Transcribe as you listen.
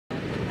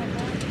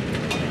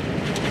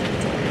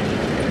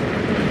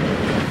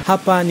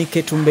Hapa ni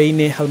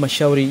Ketumbeine,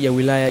 halmashauri ya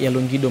wilaya ya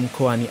Longido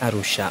mkoani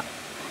Arusha.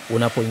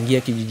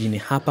 Unapoingia kijijini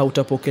hapa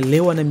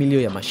utapokelewa na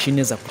milio ya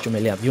mashine za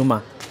kuchomelea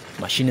vyuma,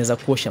 mashine za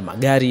kuosha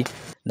magari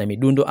na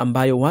midundo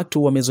ambayo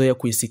watu wamezoea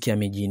kuisikia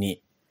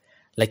mijini.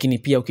 Lakini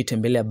pia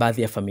ukitembelea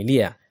baadhi ya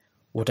familia,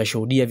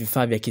 utashuhudia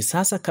vifaa vya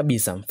kisasa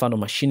kabisa, mfano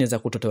mashine za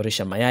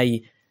kutotoresha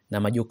mayai na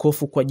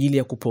majokofu kwa ajili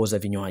ya kupoza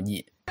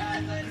vinywaji.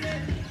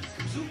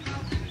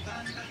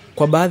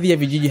 Kwa baadhi ya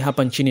vijiji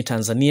hapa nchini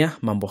Tanzania,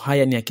 mambo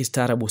haya ni ya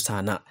kistaarabu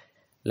sana.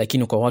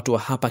 Lakini kwa watu wa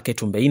hapa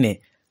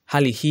Ketumbeine,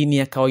 hali hii ni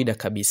ya kawaida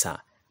kabisa.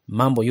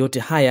 Mambo yote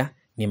haya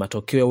ni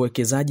matokeo ya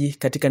uwekezaji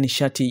katika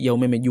nishati ya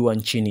Umemejua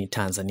nchini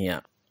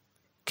Tanzania.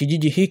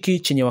 Kijiji hiki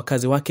chenye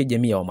wakazi wake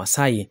jamii ya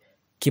Wamasai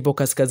kipo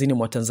kaskazini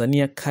mwa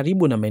Tanzania,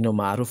 karibu na maeneo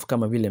maarufu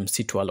kama vile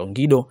msitu wa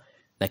Longido,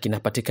 na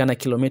kinapatikana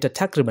kilomita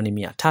takriban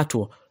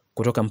 300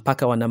 kutoka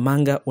mpaka wa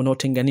Namanga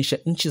unaotenganisha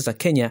nchi za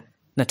Kenya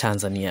na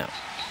Tanzania.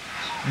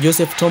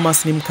 Joseph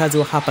Thomas ni mkazi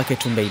wa hapa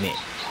Ketumbeine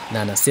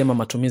na anasema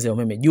matumizi ya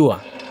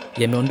Umemejua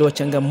yameondoa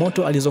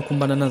changamoto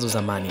alizokumbana nazo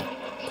zamani,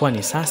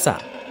 kwani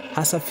sasa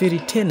hasafiri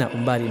tena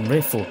umbali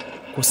mrefu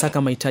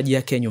kusaka mahitaji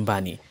yake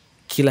nyumbani.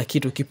 Kila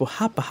kitu kipo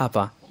hapa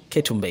hapa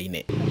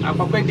Ketumbeine.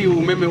 Kwa kweli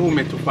umeme huu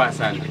umetufaa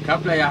sana.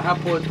 Kabla ya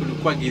hapo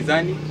tulikuwa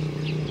gizani,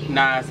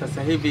 na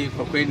sasa hivi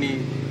kwa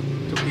kweli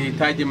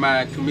tukihitaji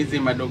matumizi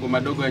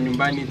madogo ya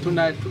nyumbani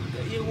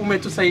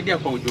umetusaidia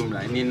kwa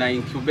ujumla. Nina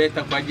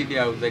incubator kwa ajili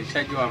ya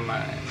uzalishaji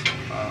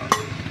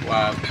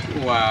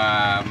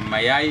wa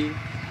mayai,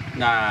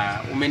 na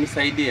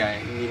umenisaidia,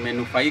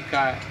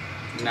 nimenufaika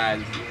na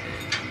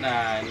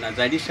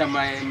nazalisha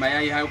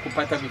mayai hayo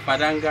kupata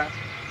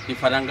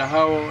vifaranga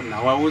hao na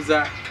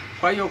wauza.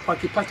 Kwa hiyo kwa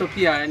kipato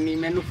pia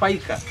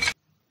nimenufaika.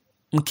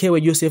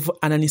 Mkewe Joseph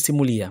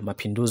ananisimulia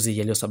mapinduzi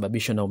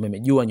yaliyosababishwa na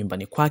Umemejua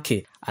nyumbani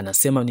kwake.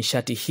 Anasema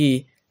nishati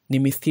hii ni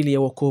mithili ya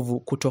wokovu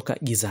kutoka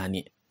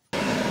gizani.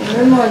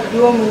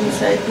 Umemejua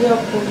umenisaidia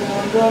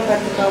kuniondoa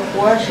katika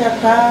kuwasha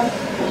taa,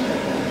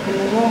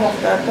 kununua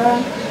mafuta taa,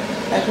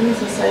 lakini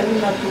sasa hivi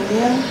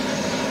natumia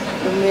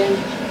umeme.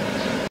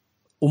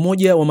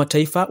 Umoja wa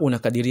Mataifa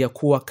unakadiria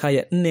kuwa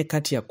kaya 4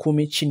 kati ya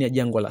 10 chini ya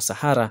jangwa la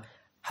Sahara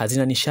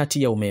hazina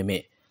nishati ya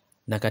umeme.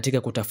 Na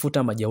katika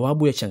kutafuta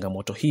majawabu ya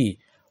changamoto hii,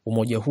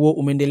 umoja huo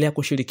umeendelea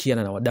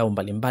kushirikiana na wadau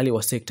mbalimbali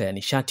wa sekta ya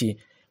nishati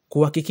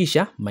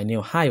kuhakikisha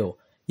maeneo hayo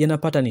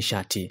yanapata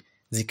nishati,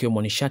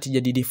 zikiwemo nishati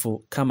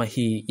jadidifu kama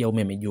hii ya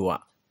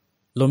Umemejua.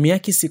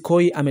 Lomiaki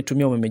Sikoi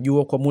ametumia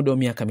Umemejua kwa muda wa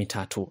miaka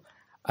mitatu.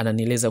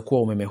 Ananieleza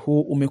kuwa umeme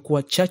huu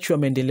umekuwa chachu ya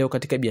maendeleo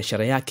katika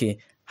biashara yake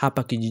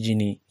hapa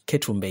kijijini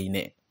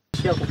Ketumbeine.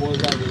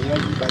 Kupoza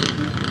vinywaji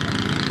baridi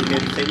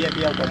imesaidia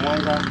pia kwa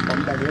mwanga kwa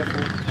muda mrefu,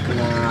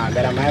 na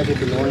gharama yake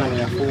tumeona ni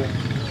nafuu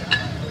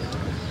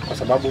kwa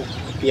sababu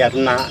pia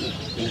hatuna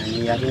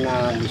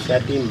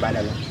nishati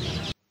mbadala.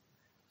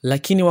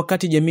 Lakini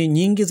wakati jamii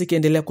nyingi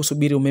zikiendelea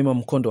kusubiri umeme wa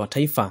mkondo wa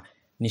taifa,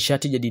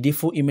 nishati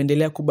jadidifu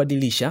imeendelea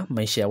kubadilisha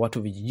maisha ya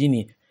watu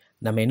vijijini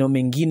na maeneo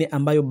mengine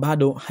ambayo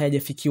bado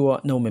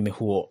hayajafikiwa na umeme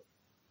huo.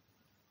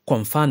 Kwa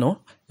mfano,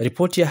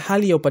 ripoti ya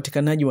hali ya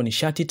upatikanaji wa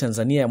nishati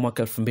Tanzania ya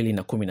mwaka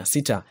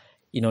 2016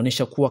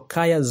 inaonyesha kuwa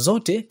kaya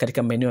zote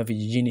katika maeneo ya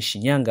vijijini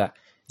Shinyanga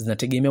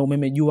zinategemea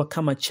Umemejua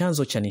kama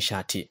chanzo cha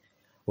nishati.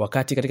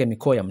 Wakati katika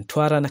mikoa ya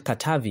Mtwara na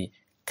Katavi,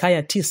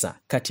 kaya 9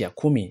 kati ya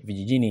 10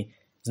 vijijini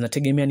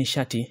zinategemea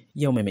nishati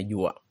ya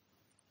Umemejua.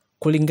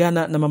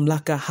 Kulingana na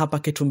mamlaka hapa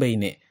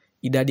Ketumbeine,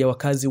 idadi ya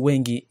wakazi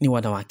wengi ni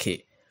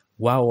wanawake.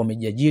 Wao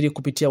wamejiajiri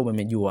kupitia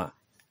Umemejua.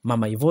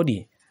 Mama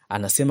Ivodi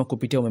anasema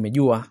kupitia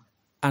Umemejua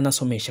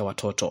anasomesha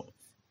watoto.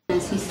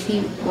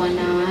 Sisi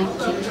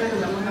wanawake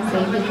sasa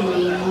hivi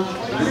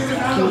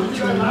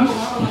kiuchumi,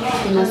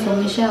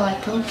 tunasomesha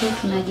watoto,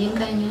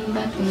 tunajenga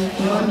nyumba,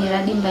 tunafungua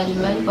miradi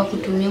mbalimbali kwa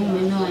kutumia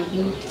umeme wa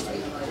jua.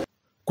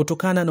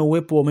 Kutokana na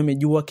uwepo wa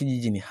Umemejua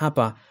kijijini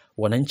hapa,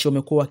 wananchi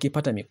wamekuwa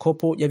wakipata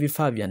mikopo ya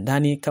vifaa vya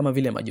ndani kama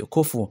vile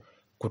majokofu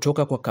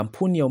kutoka kwa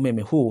kampuni ya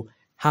umeme huu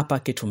hapa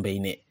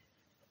Ketumbeine.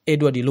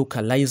 Edward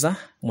Luka Laiza,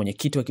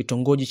 mwenyekiti wa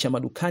kitongoji cha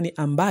Madukani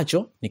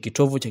ambacho ni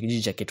kitovu cha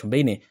kijiji cha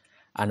Ketumbeine,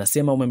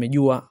 anasema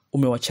Umemejua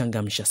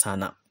umewachangamsha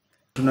sana.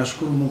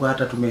 Tunashukuru Mungu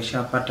hata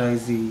tumeshapata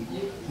hizi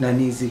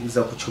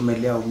za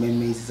kuchomelea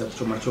umeme, hizi za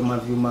kuchoma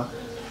vyuma,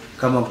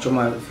 kama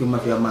kuchoma vyuma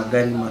vya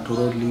magari,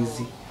 matoroli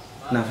hizi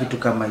na vitu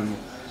kama hivyo.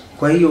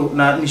 Kwa hiyo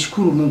na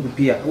nishukuru Mungu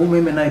pia.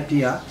 Umeme naye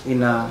pia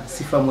ina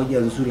sifa moja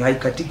nzuri,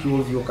 haikatiki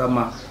ovyo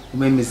kama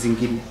umeme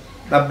zingine.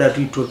 Labda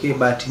tu itokee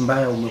bahati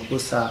mbaya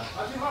umekosa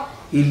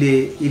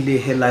ile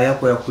hela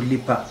yako ya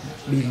kulipa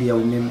bili ya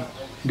umeme,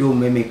 ndio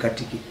umeme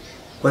ikatiki.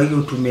 Kwa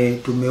hiyo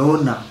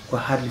tumeona kwa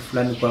hali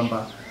fulani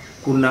kwamba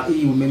kuna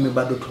hii umeme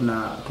bado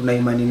tuna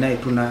imani naye,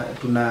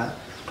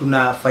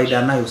 tuna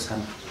faida nayo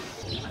sana.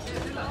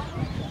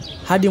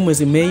 Hadi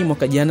mwezi Mei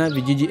mwaka jana,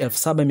 vijiji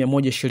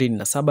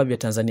 7127 vya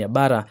Tanzania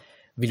Bara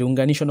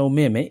viliunganishwa na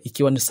umeme,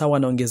 ikiwa ni sawa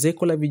na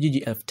ongezeko la vijiji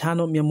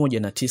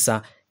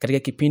 5109 katika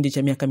kipindi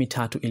cha miaka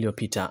mitatu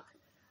iliyopita.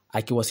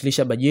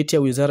 Akiwasilisha bajeti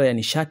ya Wizara ya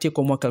Nishati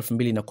kwa mwaka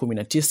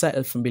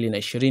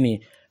 2019-2020,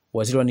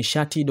 Waziri wa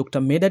Nishati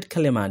Dr. Medad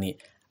Kalemani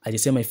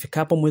alisema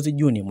ifikapo mwezi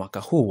Juni mwaka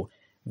huu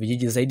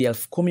vijiji zaidi ya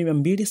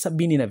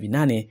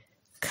 10,278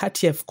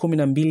 kati ya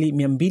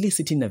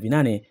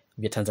 12,268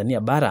 vya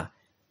Tanzania Bara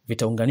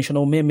vitaunganishwa na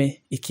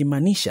umeme,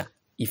 ikimaanisha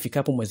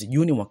ifikapo mwezi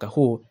Juni mwaka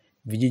huu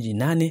vijiji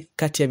 8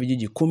 kati ya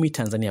vijiji 10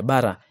 Tanzania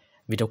Bara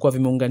vitakuwa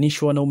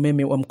vimeunganishwa na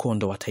umeme wa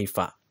mkondo wa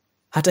taifa.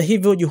 Hata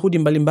hivyo, juhudi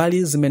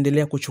mbalimbali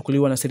zimeendelea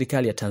kuchukuliwa na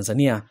serikali ya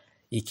Tanzania,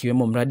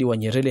 ikiwemo mradi wa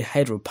Nyerere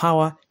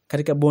Hydropower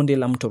katika bonde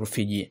la mto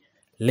Rufiji.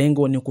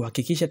 Lengo ni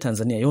kuhakikisha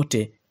Tanzania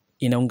yote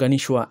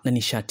inaunganishwa na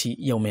nishati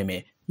ya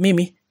umeme.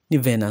 Mimi ni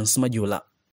Venance Majula.